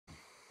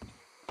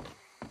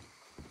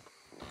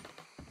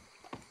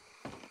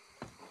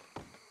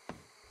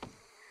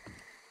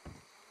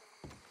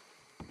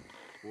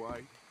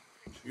white.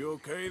 You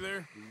okay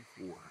there?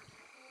 4.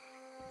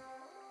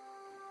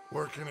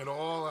 Working it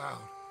all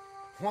out.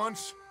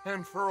 Once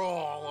and for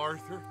all,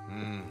 Arthur.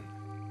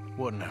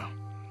 What now?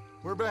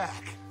 We're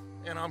back,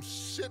 and I'm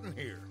sitting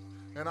here,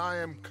 and I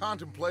am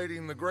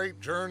contemplating the great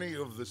journey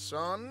of the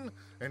sun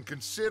and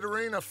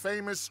considering a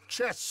famous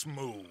chess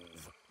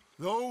move.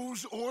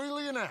 Those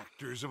oily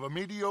enactors of a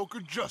mediocre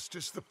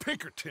justice, the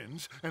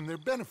Pinkertons, and their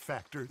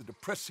benefactor, the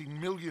depressing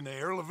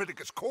millionaire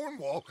Leviticus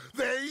Cornwall,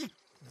 they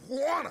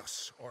want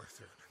us,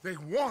 Arthur. They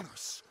want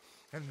us.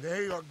 And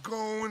they are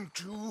going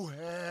to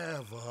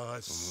have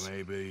us. Well,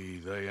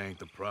 maybe they ain't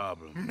the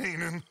problem.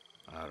 Meaning?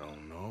 I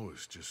don't know,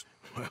 it's just,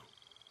 well,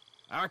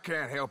 I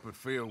can't help but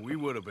feel we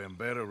would have been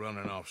better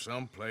running off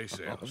someplace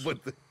else. But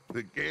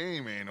the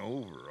game ain't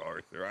over,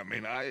 Arthur. I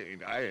mean,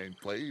 I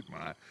ain't played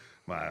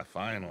my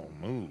final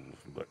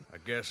move, but... I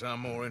guess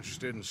I'm more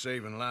interested in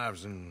saving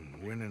lives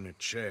than winning at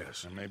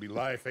chess. And maybe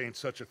life ain't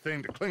such a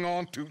thing to cling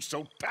on to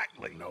so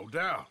tightly. No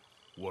doubt.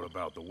 What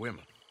about the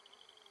women?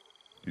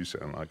 You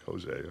sound like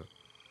Hosea.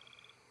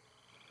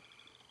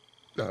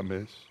 I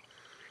miss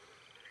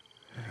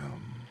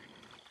him.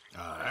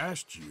 I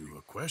asked you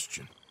a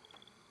question.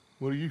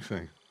 What do you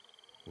think?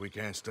 We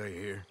can't stay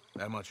here.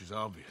 That much is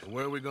obvious.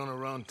 Where are we gonna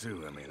run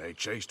to? I mean, they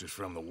chased us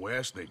from the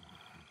west. They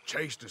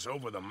chased us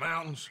over the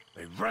mountains.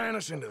 They ran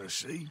us into the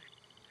sea.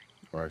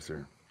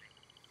 Arthur,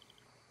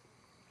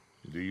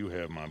 do you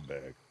have my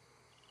back?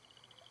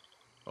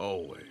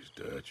 Always,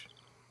 Dutch.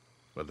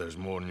 But there's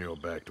more than your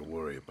back to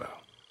worry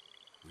about.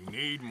 We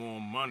need more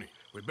money.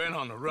 We've been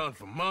on the run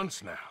for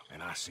months now,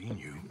 and I seen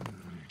you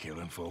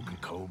killing folk in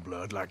cold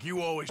blood like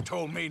you always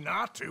told me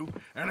not to.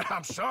 And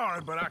I'm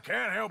sorry, but I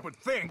can't help but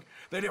think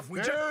that if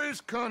we There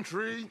is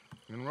country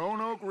in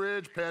Roanoke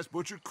Ridge past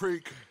Butcher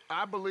Creek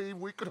I believe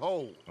we could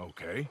hold.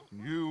 Okay.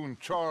 You and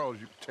Charles,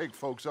 you could take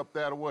folks up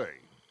that way.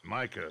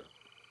 Micah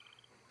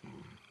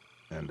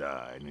and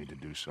I need to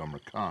do some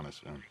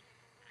reconnaissance.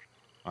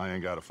 I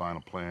ain't got a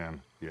final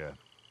plan yet.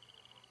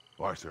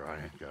 Arthur,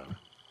 I ain't got it.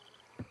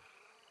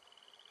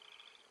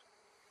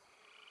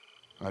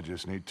 I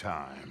just need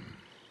time.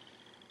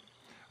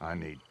 I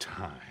need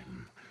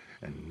time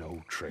and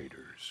no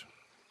traitors.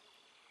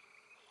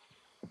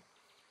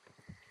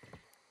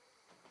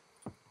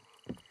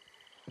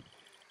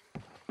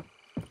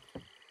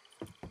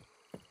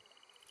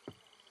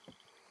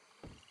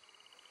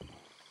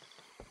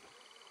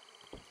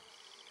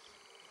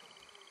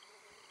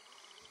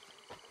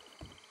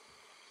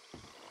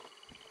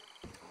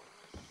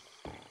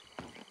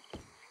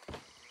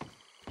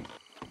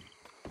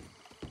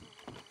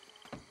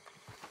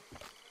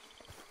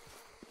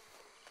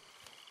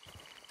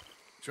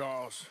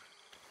 Charles,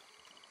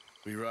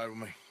 be right with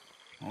me.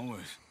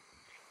 Always.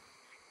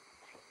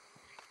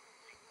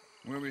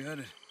 Where are we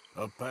headed?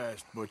 Up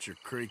past Butcher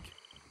Creek.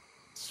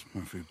 It's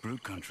Murfree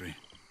brute country.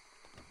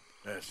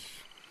 That's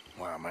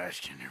why I'm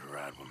asking you to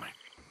ride with me.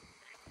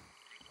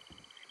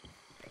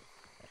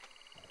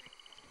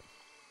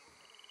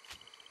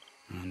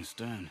 I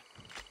understand.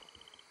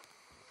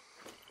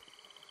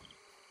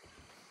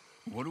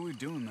 What are we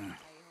doing there?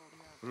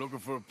 We're looking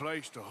for a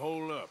place to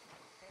hole up.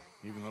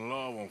 Even the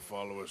law won't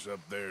follow us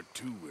up there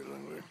too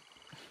willingly.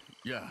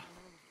 Yeah.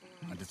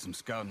 I did some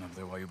scouting up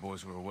there while you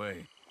boys were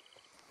away.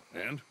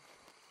 And?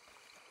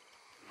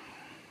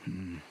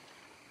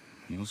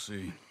 You'll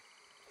see.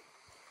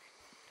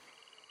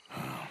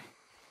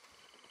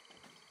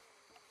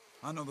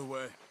 I know the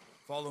way.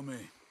 Follow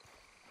me.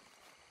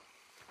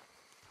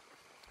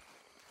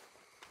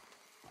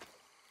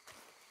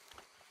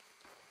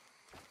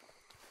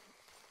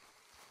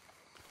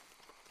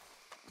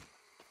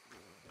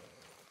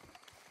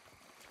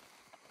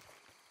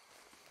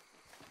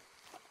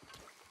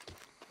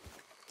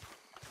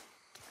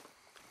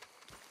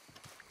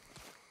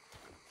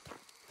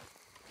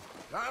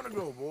 Time to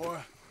go, boy.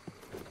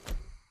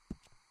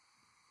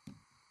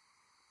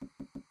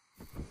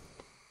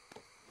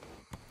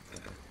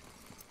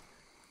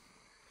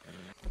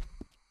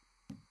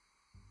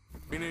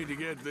 We need to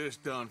get this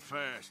done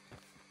fast.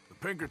 The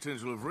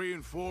Pinkertons will have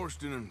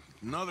reinforced in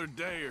another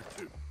day or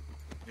two.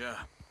 Yeah.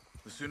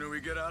 The sooner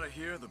we get out of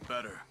here, the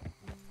better.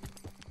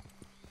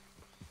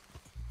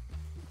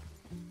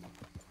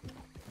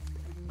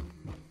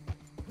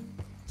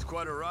 It's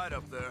quite a ride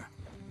up there.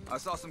 I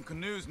saw some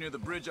canoes near the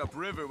bridge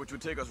upriver, which would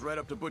take us right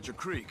up to Butcher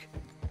Creek.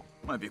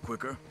 Might be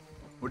quicker.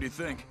 What do you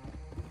think?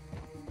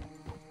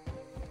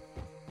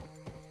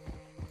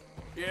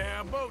 Yeah,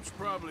 a boat's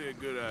probably a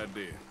good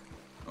idea.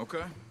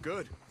 Okay,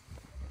 good.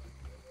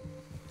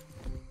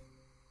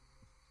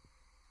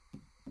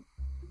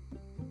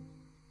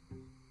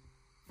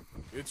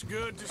 It's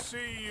good to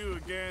see you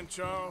again,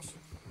 Charles.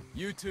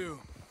 You too.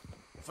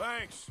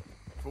 Thanks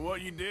for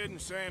what you did in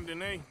Saint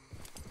Denis.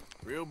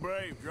 Real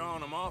brave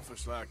drawing them off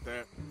us like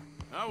that.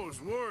 I was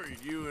worried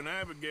you and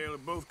Abigail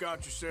had both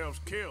got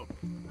yourselves killed.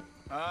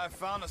 I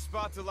found a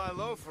spot to lie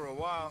low for a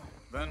while,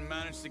 then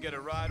managed to get a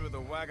ride with a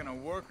wagon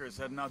of workers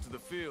heading out to the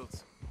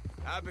fields.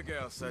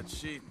 Abigail said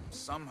she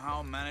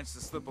somehow managed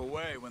to slip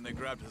away when they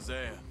grabbed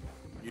Hosea.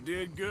 You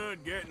did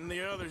good getting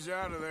the others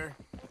out of there.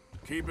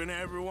 Keeping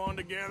everyone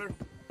together?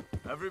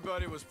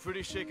 Everybody was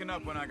pretty shaken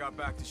up when I got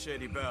back to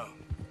Shady Belle.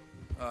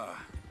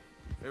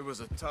 It was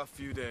a tough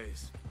few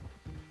days.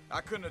 I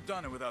couldn't have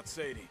done it without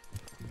Sadie.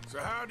 So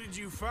how did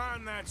you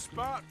find that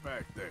spot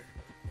back there?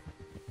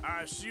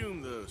 I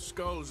assume the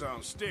skulls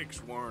on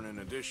sticks weren't an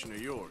addition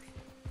of yours.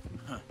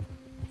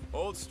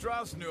 Old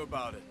Strauss knew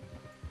about it.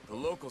 The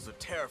locals are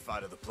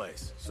terrified of the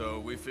place, so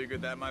we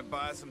figured that might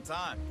buy us some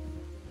time.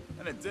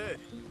 And it did.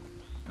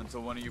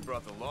 Until one of you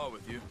brought the law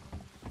with you.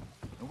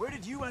 And where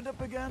did you end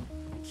up again?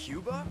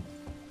 Cuba?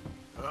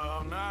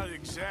 Oh, not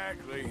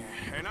exactly.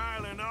 An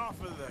island off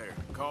of there,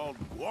 called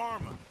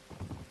Guarma.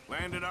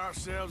 Landed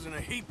ourselves in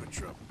a heap of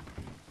trouble.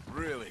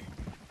 Really?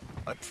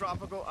 A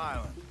tropical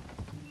island?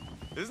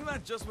 Isn't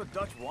that just what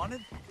Dutch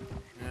wanted?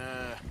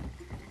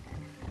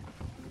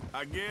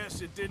 I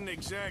guess it didn't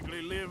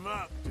exactly live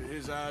up to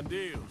his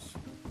ideals.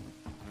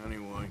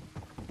 Anyway,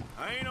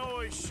 I ain't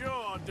always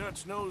sure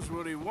Dutch knows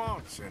what he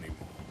wants anymore.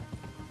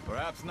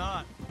 Perhaps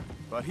not.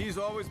 But he's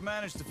always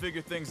managed to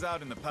figure things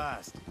out in the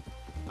past.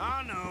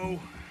 I know.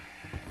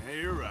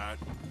 Yeah, you're right.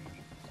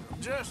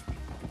 Just...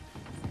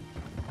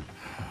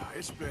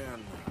 It's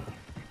been...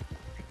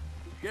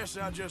 Guess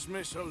I just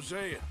miss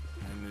Hosea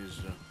and his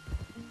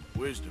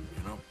wisdom,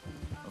 you know?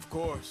 Of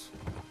course.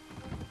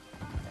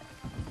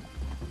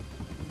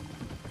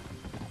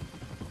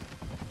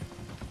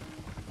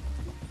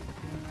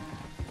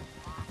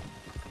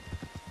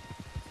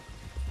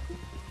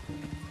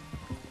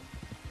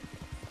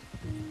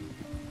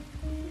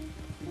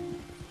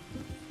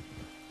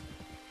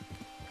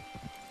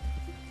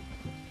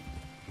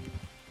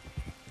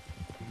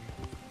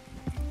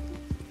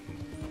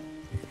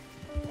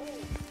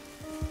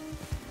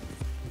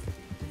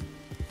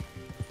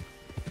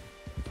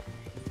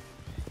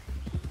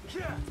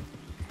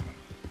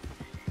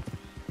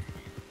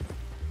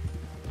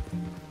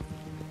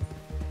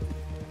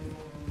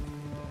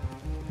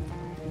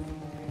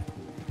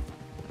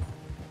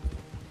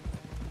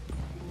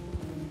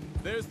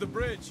 There's the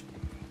bridge.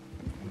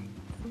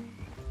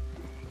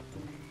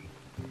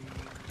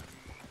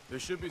 There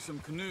should be some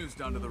canoes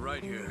down to the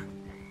right here.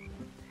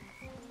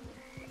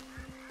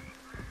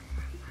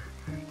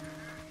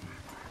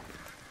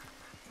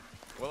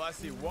 Well, I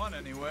see one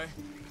anyway.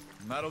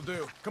 That'll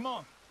do. Come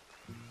on.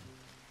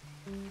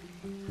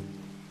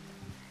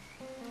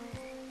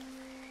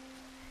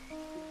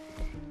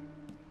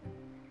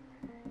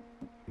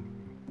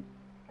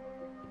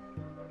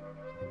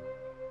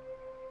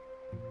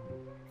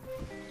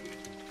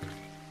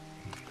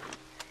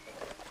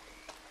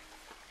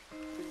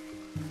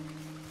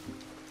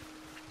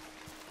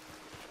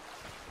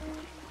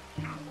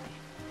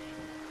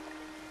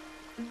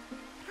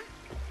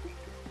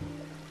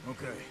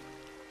 Okay.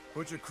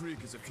 Butcher Creek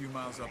is a few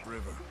miles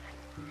upriver.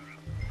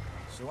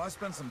 So I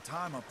spent some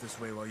time up this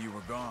way while you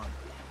were gone.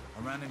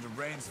 I ran into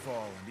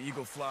Rainsfall and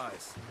Eagle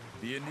Flies.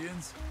 The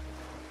Indians?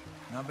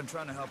 And I've been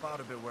trying to help out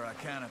a bit where I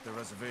can at the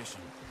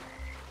reservation.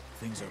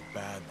 Things are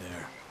bad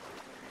there.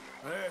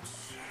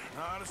 That's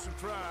not a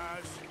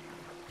surprise.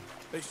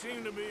 They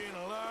seem to be in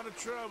a lot of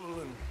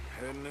trouble and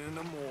heading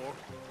into more.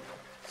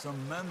 Some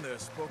men there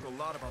spoke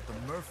a lot about the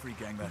Murfree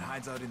gang that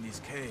hides out in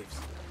these caves.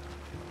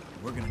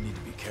 We're gonna need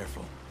to be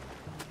careful.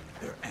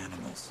 They're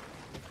animals.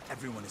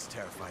 Everyone is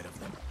terrified of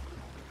them.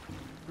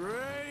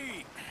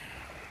 Great!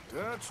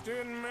 Dutch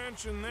didn't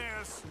mention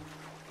this.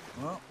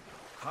 Well,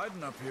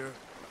 hiding up here,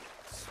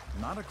 it's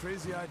not a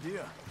crazy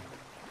idea.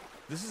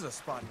 This is a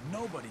spot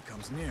nobody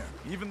comes near,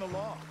 even the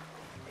law.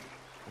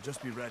 But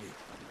just be ready.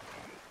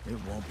 It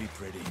won't be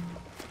pretty.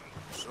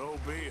 So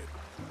be it.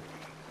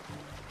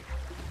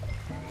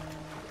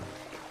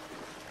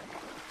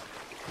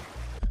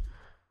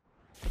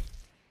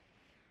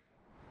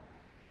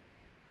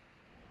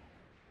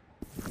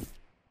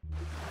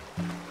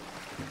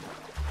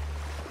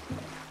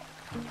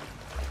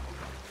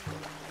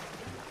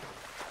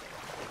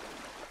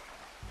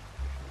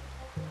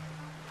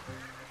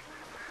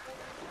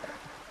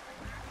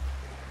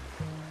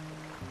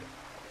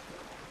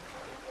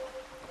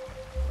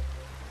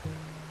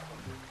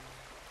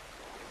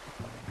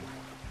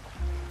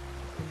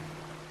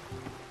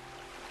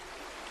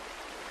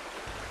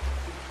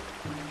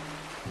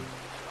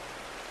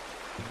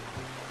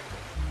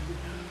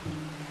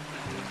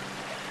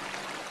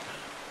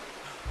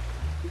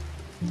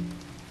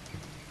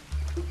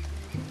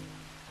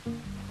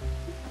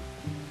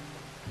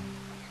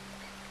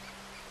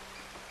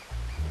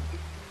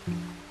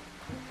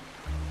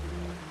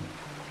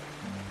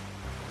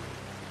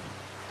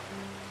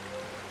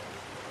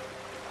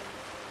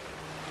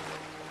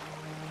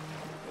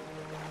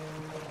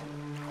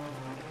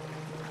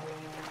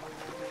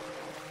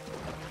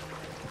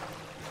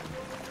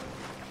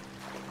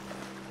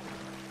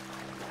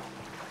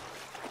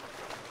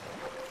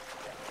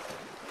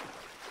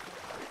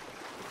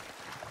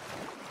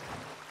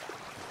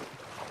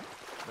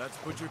 That's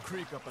Butcher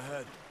Creek up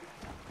ahead.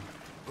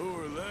 Who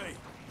are they?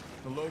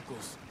 The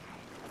locals.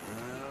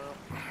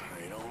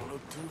 They don't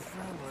look too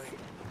friendly.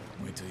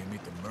 Wait till you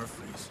meet the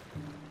Murfrees.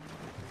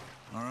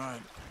 All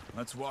right,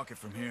 let's walk it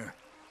from here.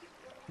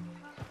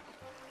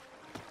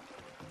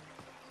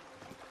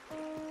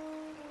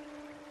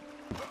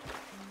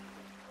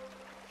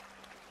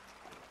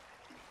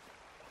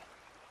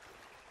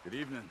 Good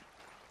evening.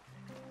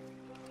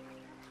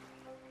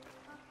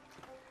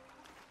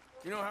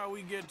 You know how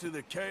we get to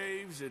the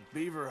caves at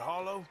Beaver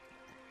Hollow?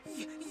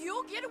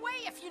 You'll get away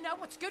if you know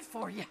what's good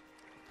for you.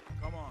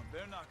 Come on,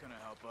 they're not gonna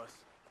help us.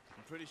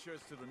 I'm pretty sure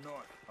it's to the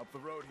north, up the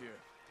road here.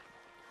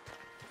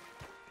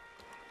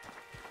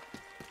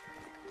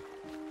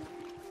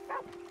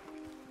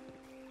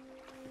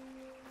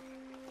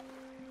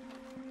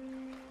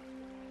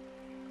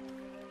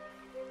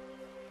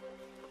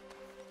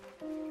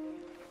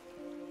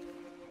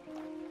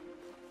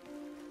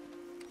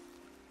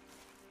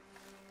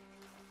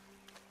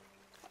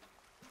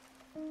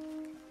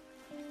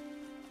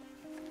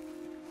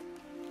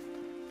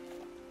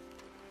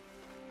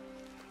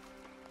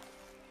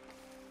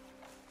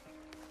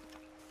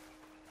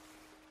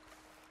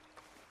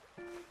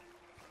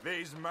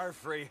 These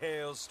Murfree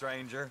hills,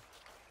 stranger.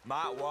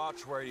 Might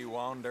watch where you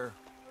wander.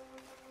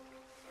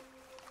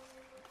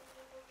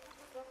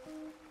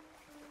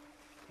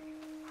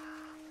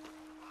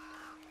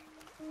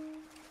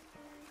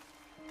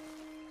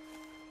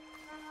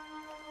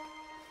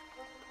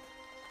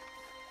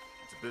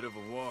 It's a bit of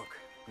a walk.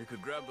 You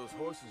could grab those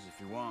horses if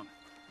you want.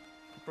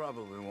 You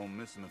probably won't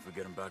miss them if we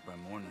get them back by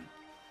morning.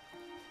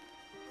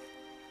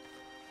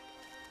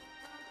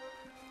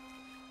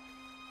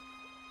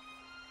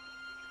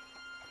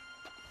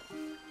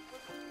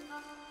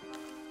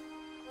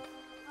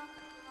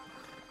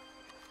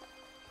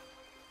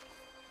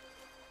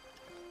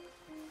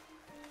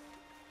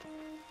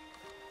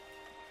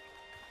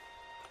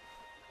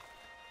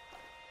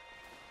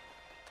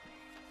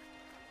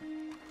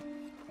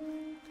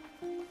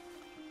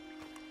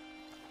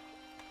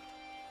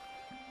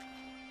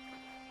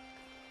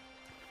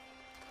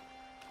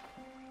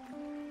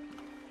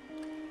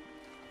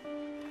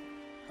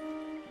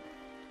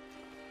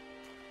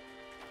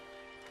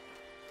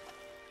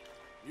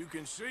 You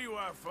can see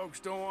why folks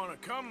don't want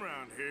to come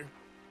around here.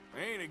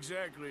 Ain't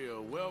exactly a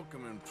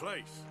welcoming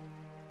place.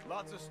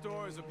 Lots of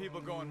stories of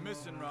people going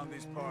missing around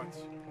these parts.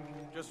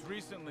 Just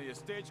recently, a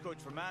stagecoach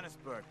from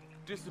Annisburg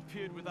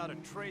disappeared without a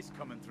trace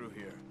coming through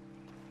here.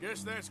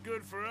 Guess that's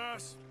good for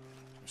us.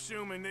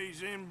 Assuming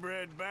these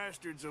inbred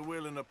bastards are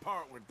willing to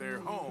part with their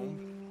home,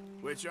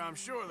 which I'm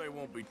sure they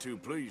won't be too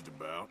pleased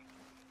about.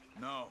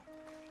 No.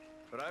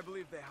 But I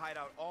believe they hide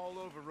out all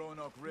over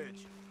Roanoke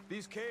Ridge.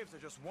 These caves are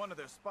just one of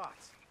their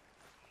spots.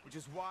 Which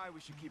is why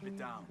we should keep it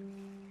down.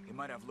 They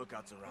might have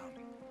lookouts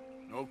around.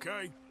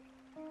 Okay.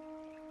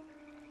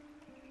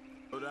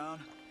 Go down,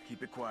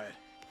 keep it quiet.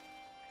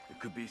 There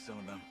could be some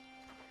of them.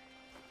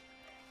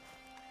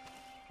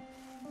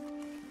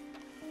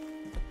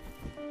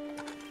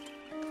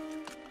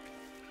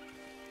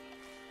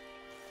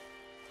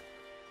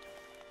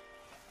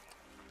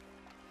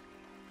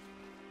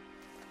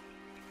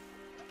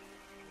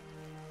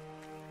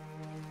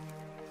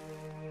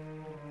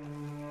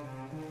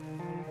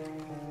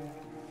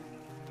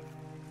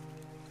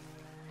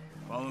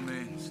 Follow me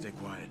and stay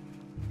quiet.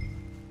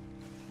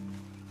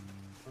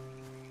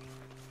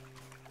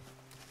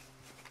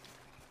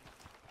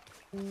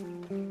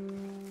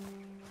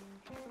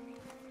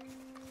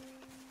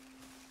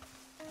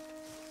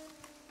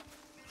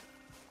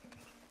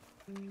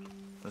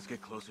 Let's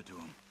get closer to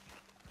him.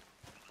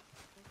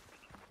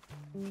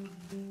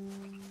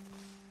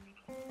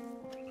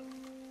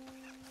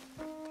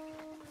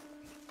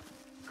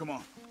 Come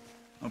on,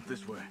 up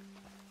this way.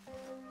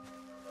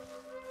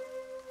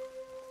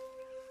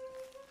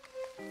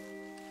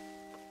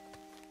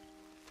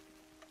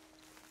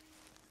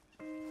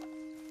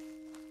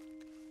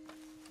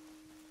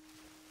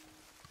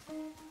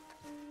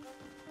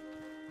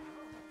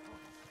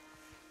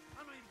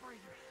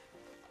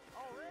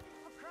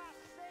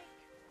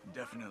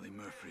 Definitely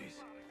Murfree's.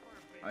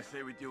 I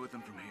say we deal with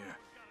them from here.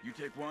 You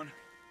take one,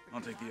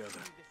 I'll take the other.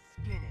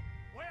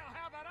 Well,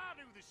 how about I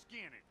do the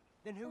skinning?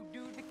 Then who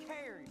do the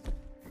carry?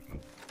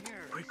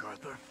 You're Quick,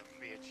 Arthur.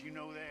 a bitch, you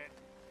know that?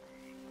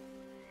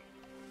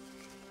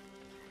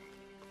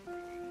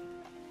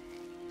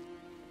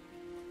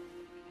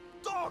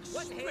 Dog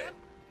What the hell?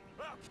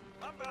 Well,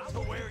 I'm about to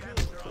wear you.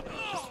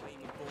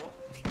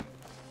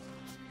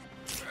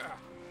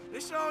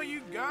 This all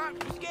you got?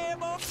 You scared,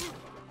 monkey?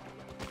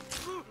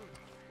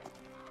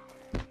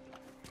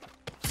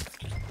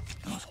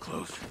 That was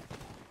close.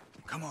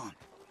 Come on.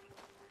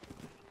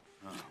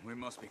 We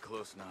must be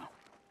close now.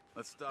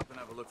 Let's stop and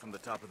have a look from the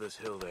top of this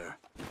hill there.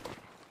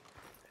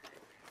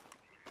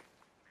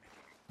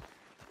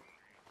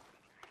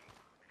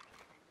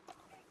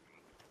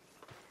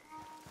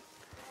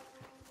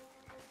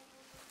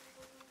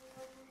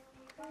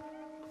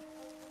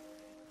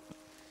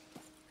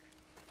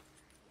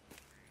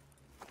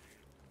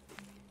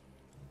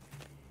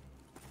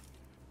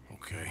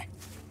 Okay.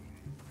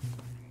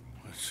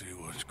 Let's see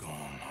what's going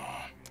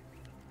on.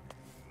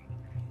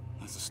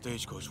 That's the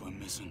stagecoach went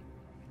missing.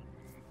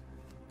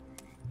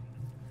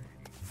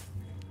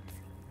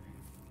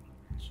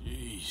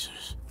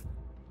 Jesus.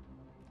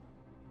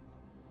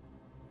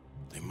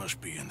 They must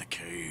be in the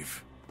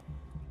cave.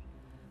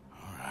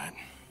 All right.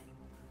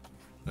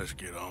 Let's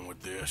get on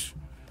with this.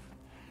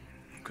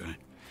 Okay.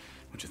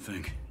 What you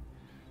think?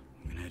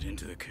 Head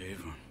into the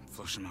cave or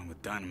flush them out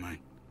with dynamite.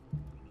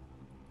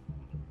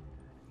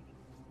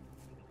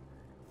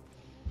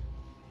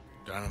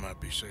 Dynamite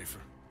be safer.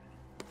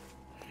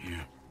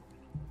 Here.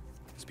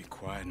 Let's be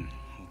quiet and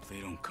hope they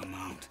don't come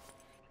out.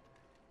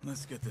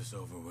 Let's get this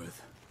over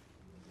with.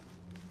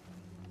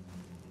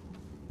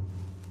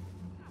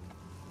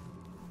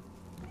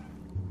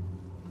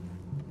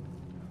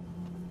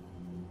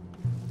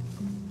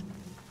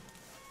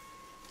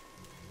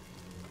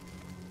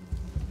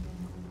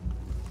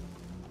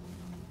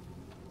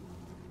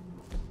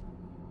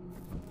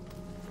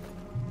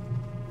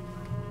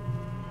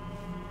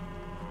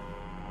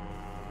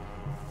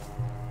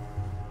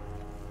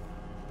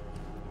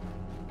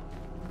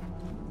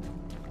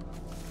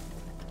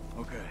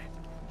 Okay.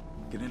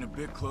 Get in a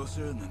bit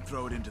closer and then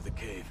throw it into the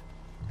cave.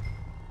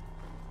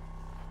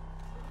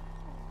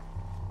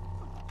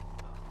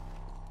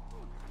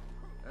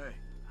 Hey.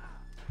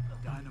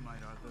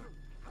 Dynamite, Arthur.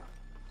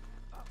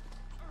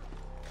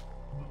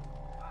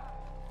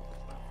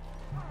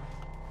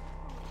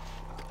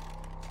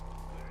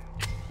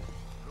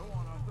 Go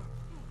on, Arthur.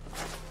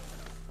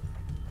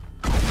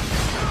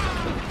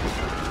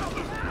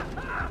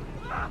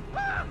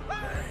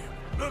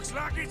 Looks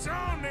like it's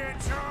on there,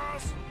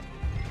 Charles.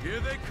 Here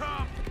they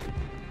come!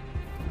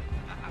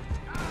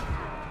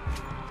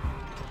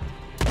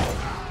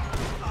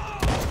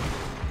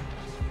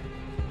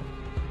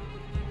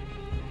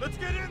 Let's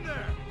get in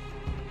there!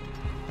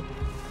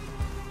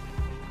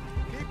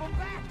 Keep them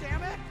back,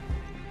 damn it!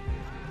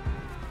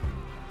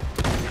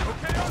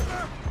 Okay,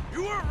 Arthur?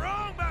 You were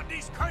wrong about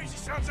these crazy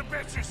sons of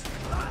bitches.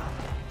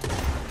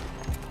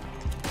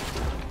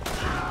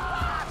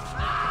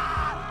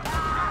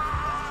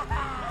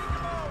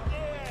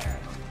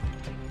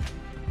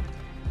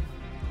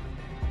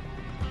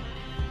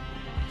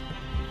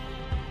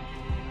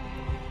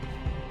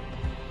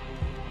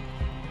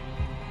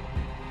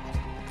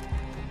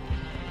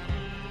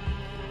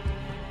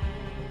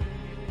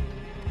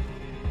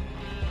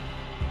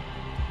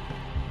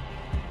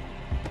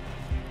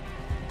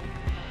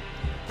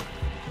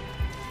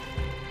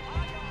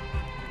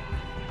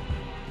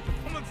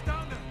 Someone's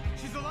down there!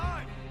 She's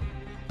alive!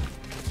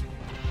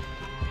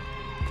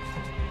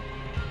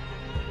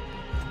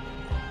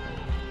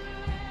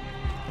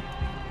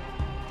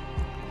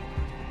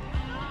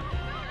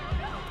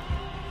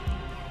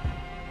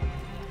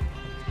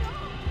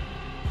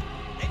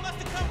 They must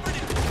have come for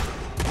them.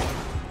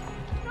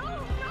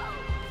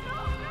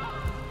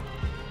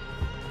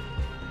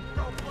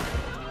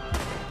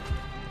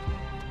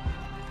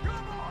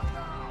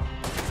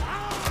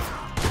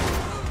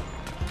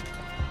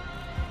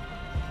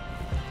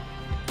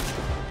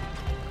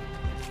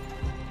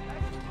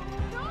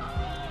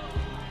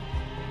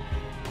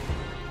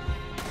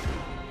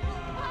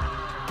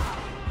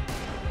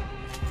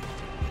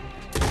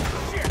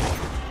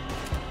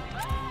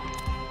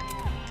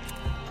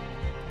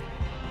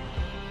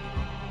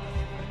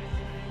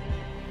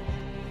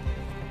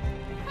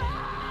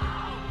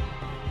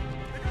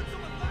 They got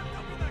someone locked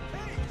up in that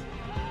cage!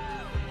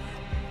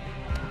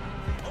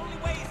 Only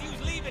way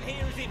you's leaving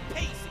here is in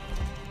pieces.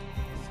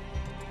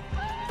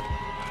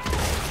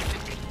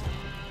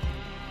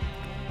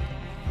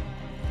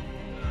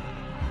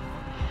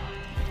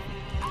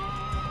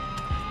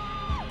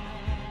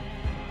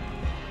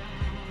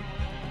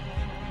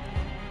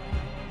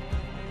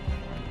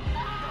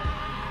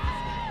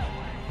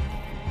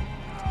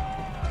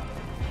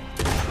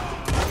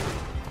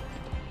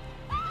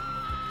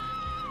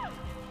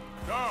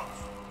 Charles,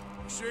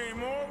 you see any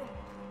more?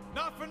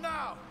 Not for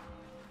now!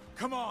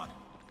 Come on!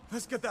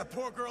 Let's get that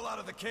poor girl out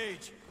of the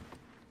cage!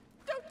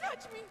 Don't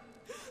touch me!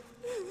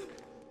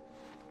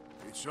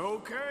 It's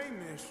okay,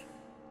 miss.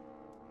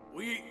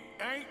 We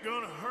ain't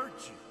gonna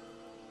hurt you.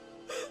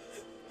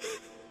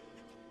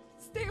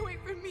 Stay away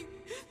from me.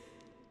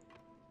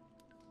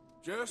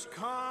 Just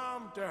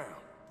calm down.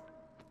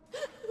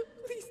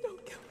 Please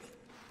don't kill me.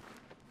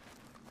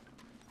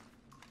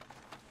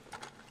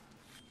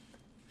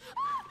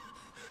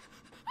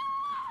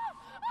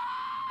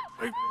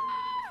 Hey.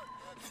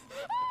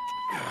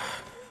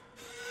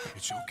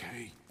 It's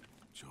okay.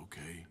 It's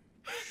okay.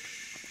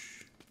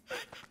 Shh.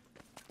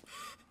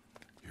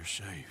 You're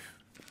safe.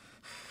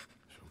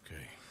 It's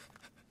okay.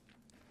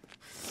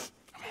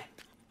 Come on.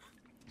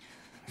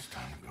 It's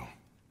time to go.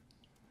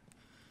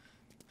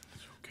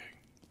 It's okay.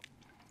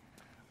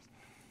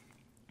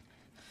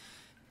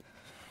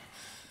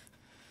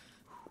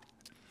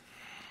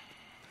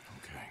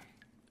 Okay.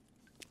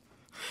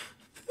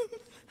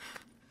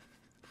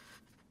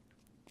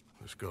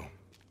 Let's go.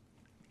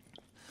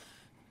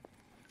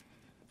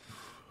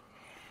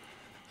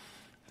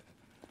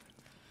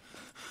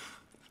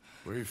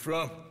 Where you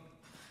from?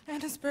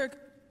 Annisburg.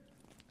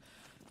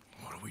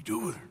 What do we do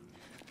with her?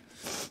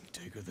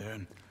 Take her there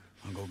and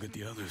I'll go get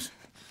the others.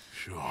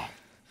 Sure.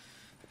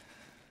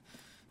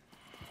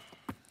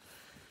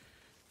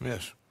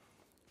 Miss,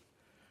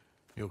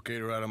 you okay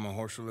to ride on my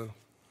horse a little?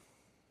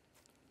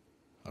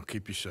 I'll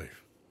keep you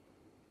safe.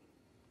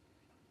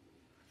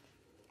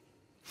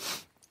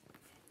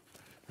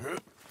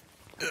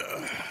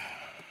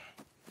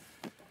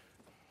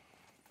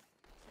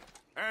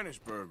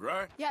 Annisburg,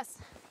 right? Yes.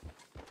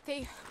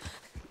 They...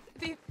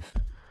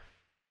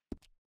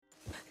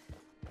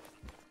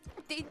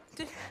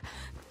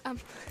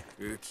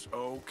 It's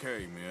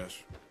okay, miss.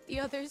 The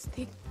others,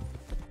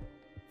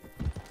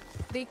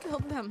 they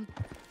killed them.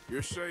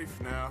 You're safe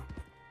now.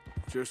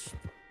 Just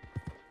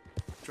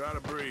try to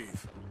breathe.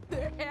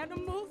 They're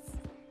animals.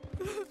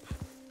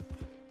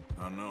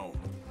 I know.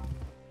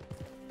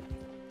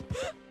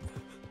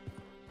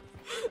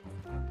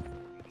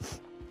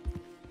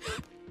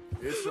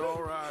 It's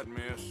all right,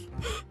 miss.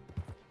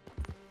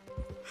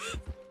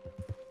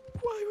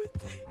 Why would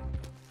they?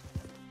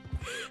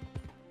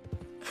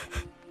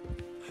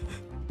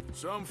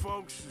 Some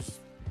folks is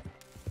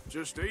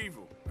just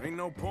evil. Ain't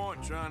no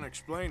point trying to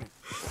explain it.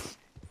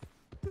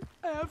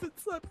 I haven't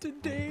slept in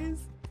days.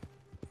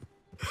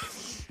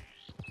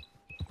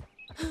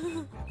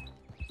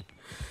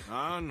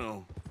 I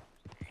know.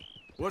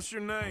 What's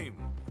your name,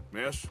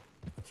 miss?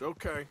 It's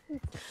okay.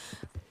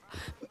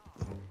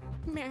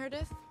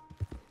 Meredith.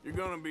 You're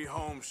gonna be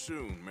home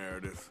soon,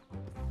 Meredith.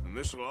 And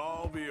this'll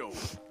all be over.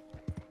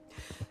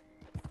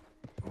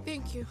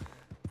 Thank you.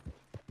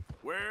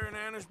 Where in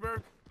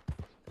Annisburg?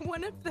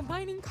 One of the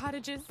mining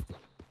cottages.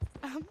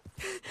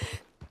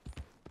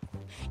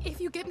 If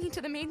you get me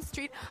to the main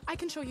street, I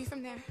can show you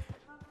from there.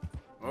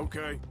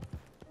 Okay.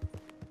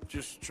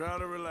 Just try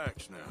to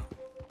relax now.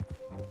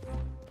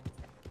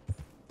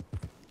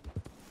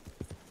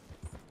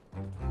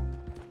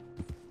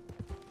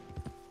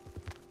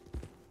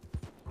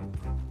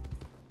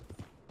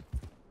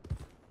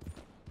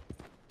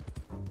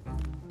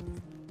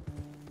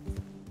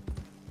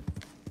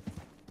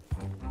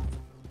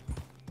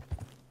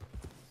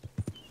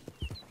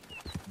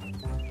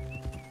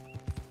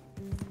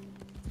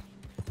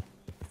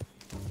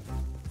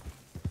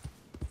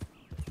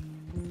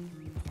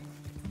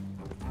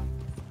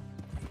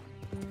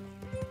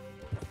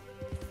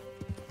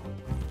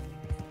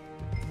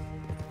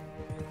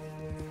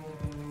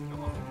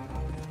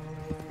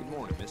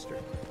 Mister.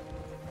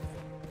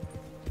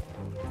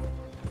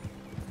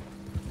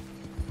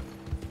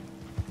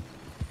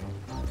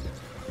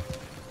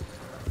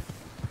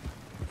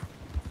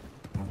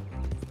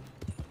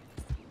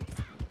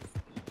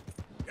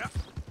 Yeah.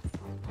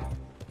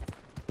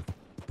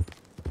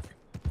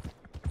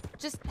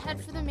 Just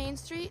head for the main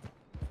street.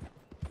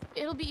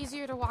 It'll be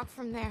easier to walk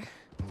from there.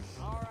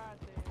 All right,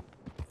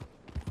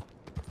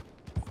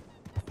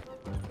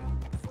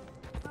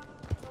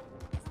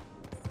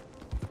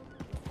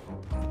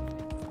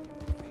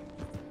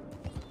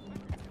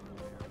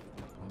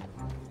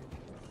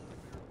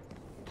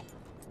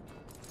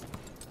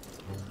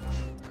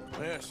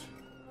 Yes.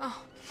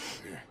 Oh.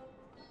 Here.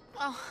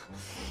 Oh.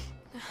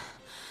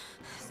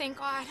 Thank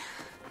God.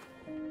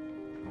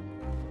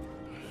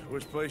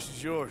 Which place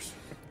is yours?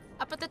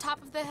 Up at the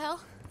top of the hill.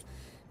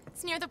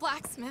 It's near the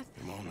blacksmith.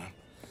 Come on now.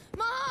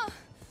 Ma!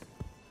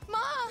 Ma!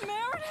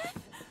 Meredith!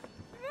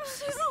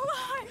 She's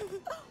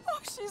alive! Oh,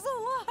 she's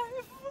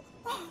alive!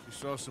 Oh, You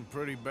saw some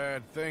pretty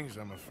bad things,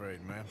 I'm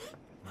afraid, man.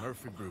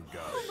 Murfree brood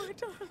got Oh, us. my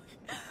darling.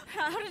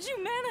 How did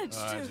you manage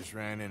I to? just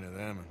ran into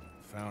them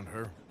and found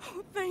her.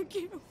 Oh, thank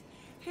you.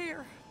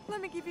 Here,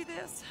 let me give you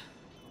this.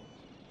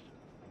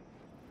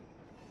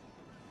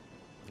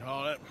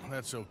 Oh,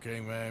 that's okay,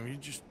 man. You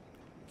just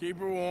keep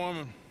her warm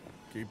and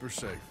keep her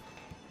safe.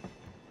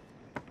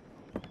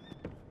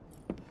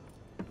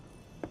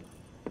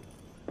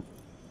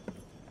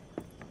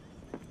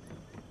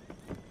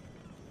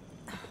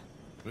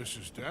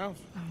 Mrs. Downs?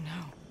 Oh,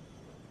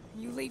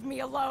 no. You leave me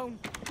alone.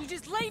 You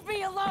just leave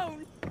me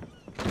alone.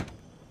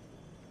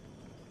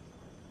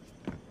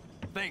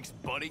 Thanks,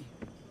 buddy.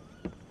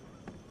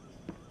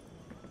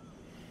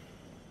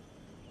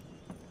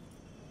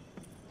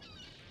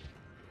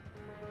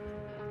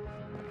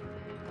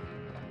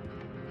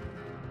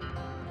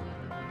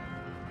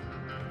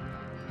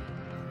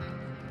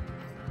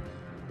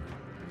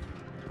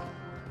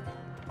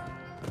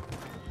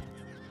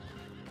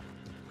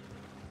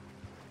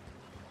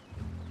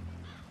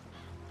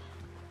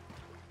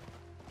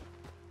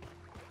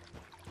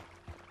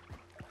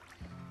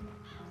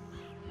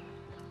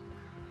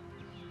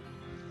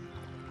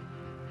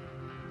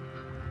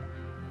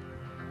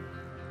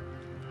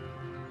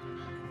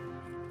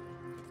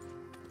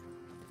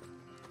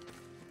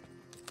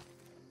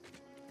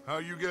 How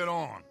you get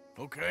on?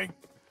 Okay.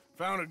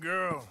 Found a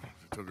girl.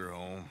 Took her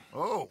home.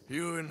 Oh,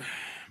 You and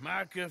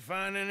Micah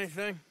find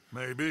anything?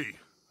 maybe.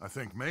 I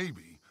think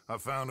maybe I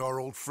found our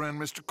old friend,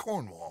 Mr.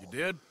 Cornwall. You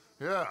did?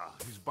 Yeah,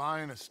 he's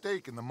buying a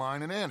stake in the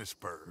mine in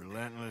Annisburg.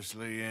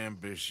 Relentlessly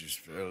ambitious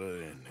fella,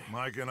 isn't he?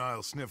 Mike and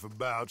I'll sniff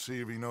about,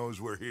 see if he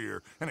knows we're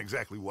here, and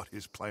exactly what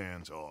his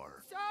plans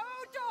are. So,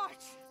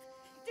 Dutch,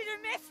 did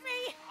you miss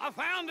me? I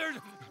found her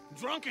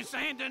drunk in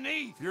Saint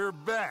Denis. You're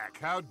back.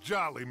 How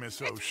jolly, Miss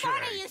It's O'Shea.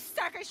 funny, you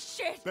suck of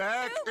shit.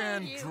 Back Who are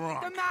and you?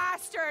 drunk. The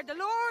Master, the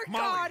Lord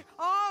Molly. God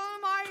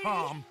Almighty.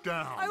 Calm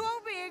down. I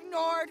won't be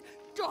ignored.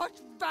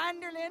 Dutch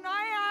Vanderlyn,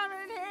 I am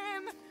in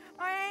him.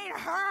 I ain't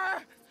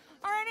her.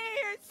 Or any of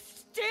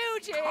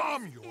your stooges.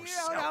 Calm You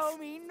yourself. don't know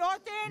me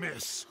nothing.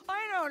 Miss. I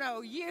don't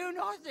know you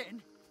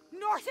nothing.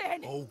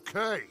 Nothing!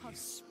 Okay. I'll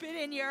spit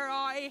in your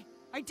eye.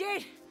 I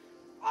did.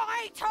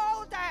 I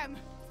told them!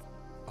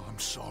 I'm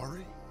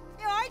sorry?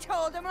 Yeah, I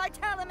told them and I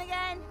tell them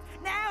again.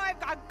 Now I've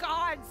got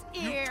God's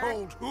ear. You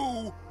told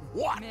who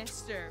what?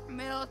 Mr.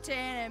 Milton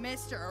and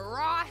Mr.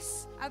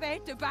 Ross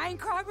about the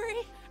bank robbery,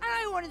 and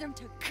I wanted them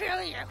to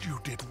kill you. You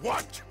did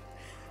what?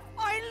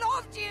 I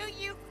loved you,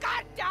 you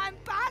goddamn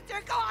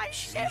bastard! Go on,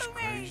 shoot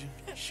me!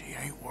 She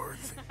ain't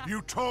worth it.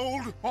 You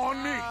told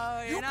on me.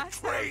 Oh, you're You not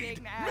so betrayed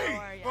big now, me.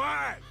 are you?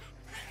 What?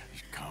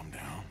 Just calm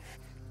down.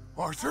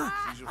 Arthur,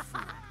 She's a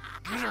fool.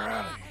 Get her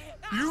out of here.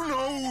 you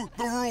know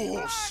the You're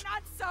rules.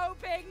 not so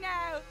big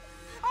now.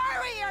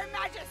 Are we, Your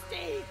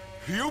Majesty?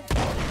 You...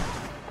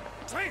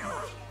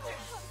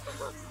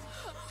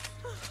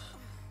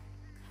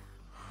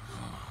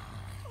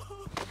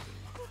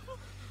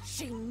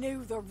 She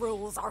knew the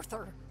rules,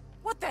 Arthur.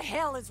 What the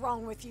hell is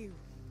wrong with you?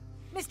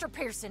 Mr.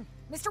 Pearson,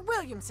 Mr.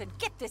 Williamson,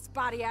 get this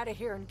body out of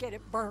here and get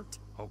it burnt.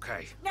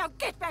 Okay. Now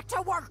get back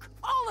to work,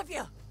 all of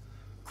you!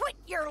 Quit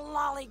your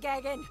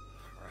lollygagging!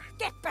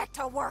 Get back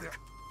to work!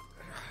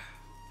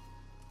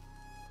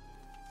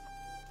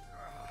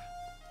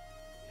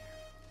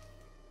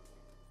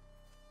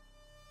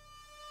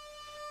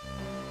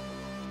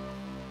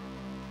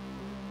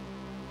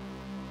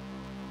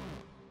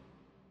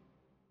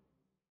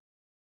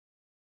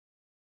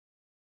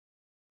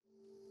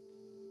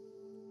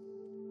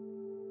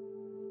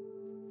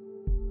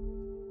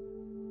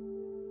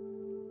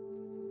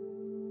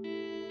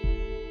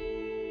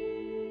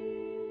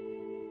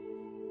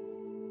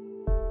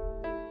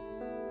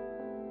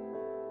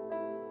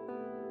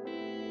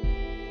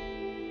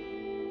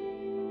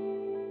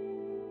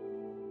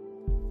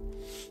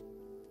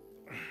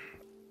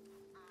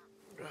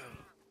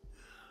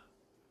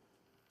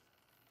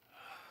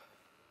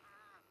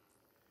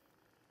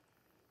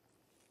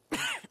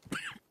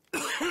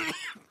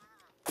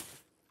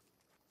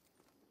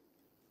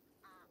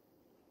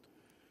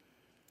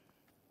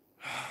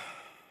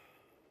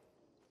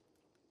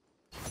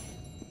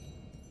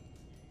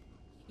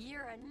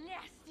 You're a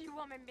nasty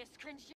woman, Miss Crenshaw.